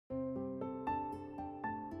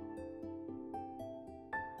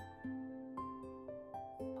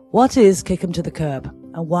What is Kick 'em to the Curb,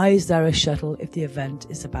 and why is there a shuttle if the event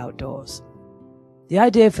is about doors? The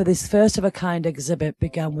idea for this first-of-a-kind exhibit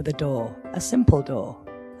began with a door, a simple door,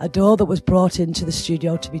 a door that was brought into the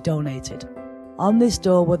studio to be donated. On this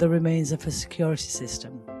door were the remains of a security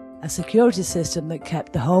system that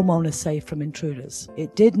kept the homeowner safe from intruders.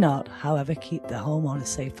 It did not, however, keep the homeowner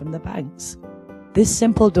safe from the banks. This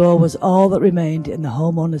simple door was all that remained in the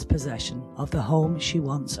homeowner's possession of the home she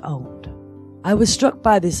once owned. I was struck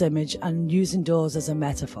by this image and using doors as a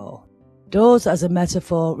metaphor. Doors as a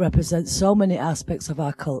metaphor represent so many aspects of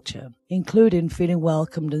our culture, including feeling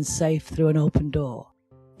welcomed and safe through an open door,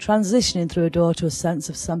 transitioning through a door to a sense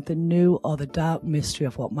of something new or the dark mystery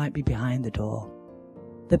of what might be behind the door.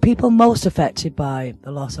 The people most affected by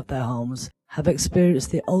the loss of their homes have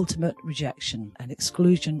experienced the ultimate rejection and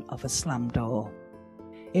exclusion of a slammed door.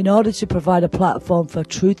 In order to provide a platform for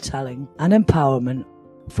truth-telling and empowerment,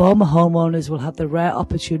 former homeowners will have the rare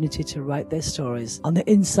opportunity to write their stories on the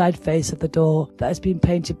inside face of the door that has been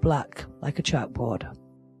painted black like a chalkboard.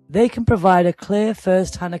 They can provide a clear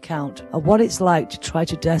first-hand account of what it's like to try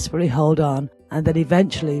to desperately hold on and then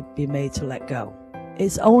eventually be made to let go.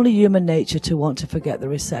 It's only human nature to want to forget the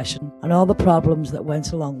recession and all the problems that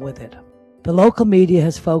went along with it. The local media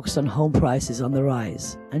has focused on home prices on the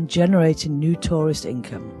rise and generating new tourist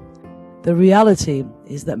income. The reality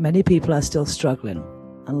is that many people are still struggling,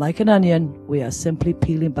 and like an onion, we are simply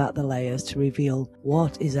peeling back the layers to reveal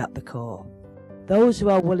what is at the core. Those who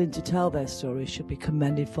are willing to tell their stories should be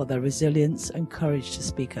commended for their resilience and courage to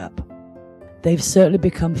speak up. They've certainly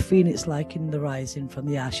become phoenix-like in the rising from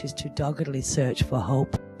the ashes to doggedly search for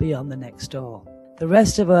hope beyond the next door. The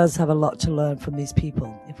rest of us have a lot to learn from these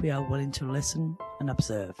people if we are willing to listen and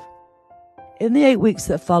observe. In the 8 weeks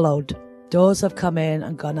that followed, doors have come in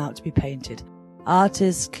and gone out to be painted.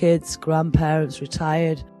 Artists, kids, grandparents,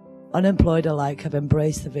 retired, unemployed alike have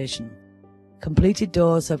embraced the vision. Completed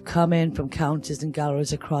doors have come in from counties and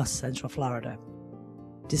galleries across Central Florida.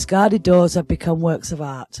 Discarded doors have become works of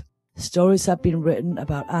art. Stories have been written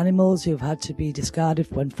about animals who have had to be discarded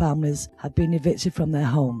when families have been evicted from their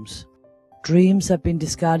homes. Dreams have been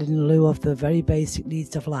discarded in lieu of the very basic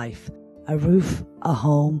needs of life: a roof, a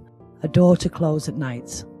home, a door to close at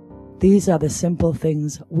night. These are the simple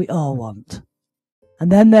things we all want.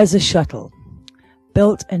 And then there's a shuttle,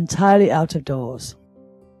 built entirely out of doors.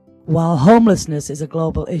 While homelessness is a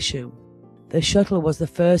global issue, the shuttle was the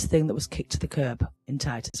first thing that was kicked to the curb in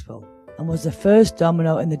Titusville, and was the first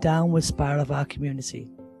domino in the downward spiral of our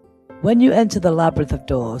community. When you enter the labyrinth of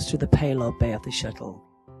doors through the payload bay of the shuttle,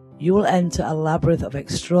 you will enter a labyrinth of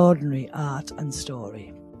extraordinary art and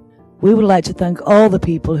story. We would like to thank all the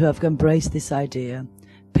people who have embraced this idea,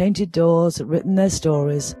 painted doors, written their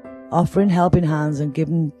stories, offering helping hands and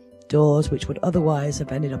given doors which would otherwise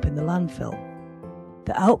have ended up in the landfill.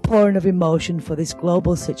 The outpouring of emotion for this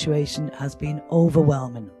global situation has been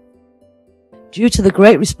overwhelming. Due to the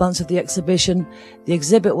great response of the exhibition, the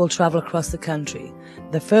exhibit will travel across the country.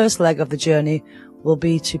 The first leg of the journey will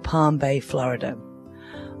be to Palm Bay, Florida.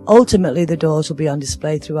 Ultimately, the doors will be on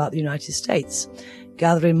display throughout the United States,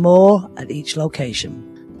 gathering more at each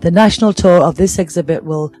location. The national tour of this exhibit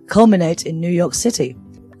will culminate in New York City,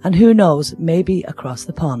 and who knows, maybe across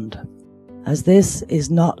the pond. As this is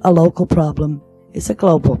not a local problem, it's a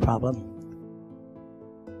global problem.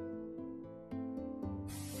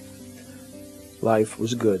 Life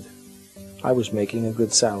was good. I was making a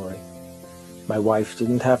good salary. My wife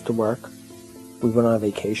didn't have to work. We went on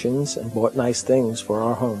vacations and bought nice things for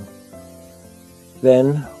our home.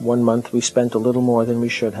 Then, one month we spent a little more than we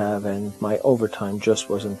should have, and my overtime just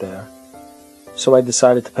wasn't there. So I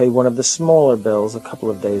decided to pay one of the smaller bills a couple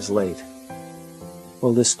of days late.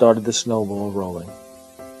 Well, this started the snowball rolling.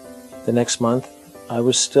 The next month, I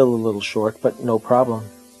was still a little short, but no problem.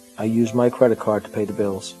 I used my credit card to pay the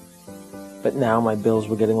bills. But now my bills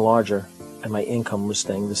were getting larger, and my income was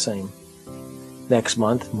staying the same. Next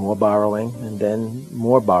month, more borrowing, and then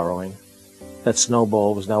more borrowing. That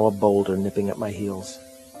snowball was now a boulder nipping at my heels.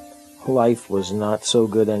 Life was not so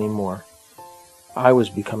good anymore. I was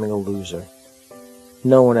becoming a loser.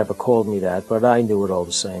 No one ever called me that, but I knew it all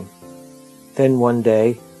the same. Then one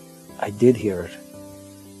day, I did hear it.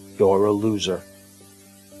 "You're a loser."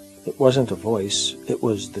 It wasn't a voice, it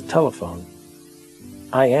was the telephone.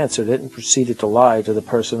 I answered it and proceeded to lie to the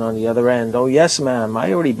person on the other end. "Oh, yes, ma'am,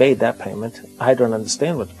 I already made that payment. I don't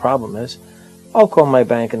understand what the problem is. I'll call my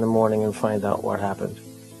bank in the morning and find out what happened."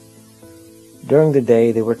 During the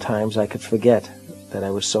day, there were times I could forget that I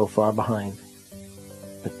was so far behind.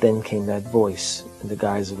 But then came that voice in the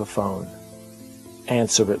guise of a phone.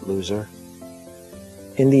 "Answer it, loser."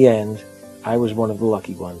 In the end, I was one of the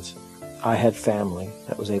lucky ones. I had family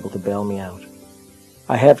that was able to bail me out.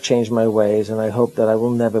 I have changed my ways, and I hope that I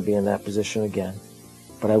will never be in that position again,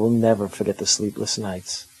 but I will never forget the sleepless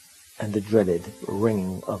nights and the dreaded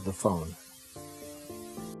ringing of the phone.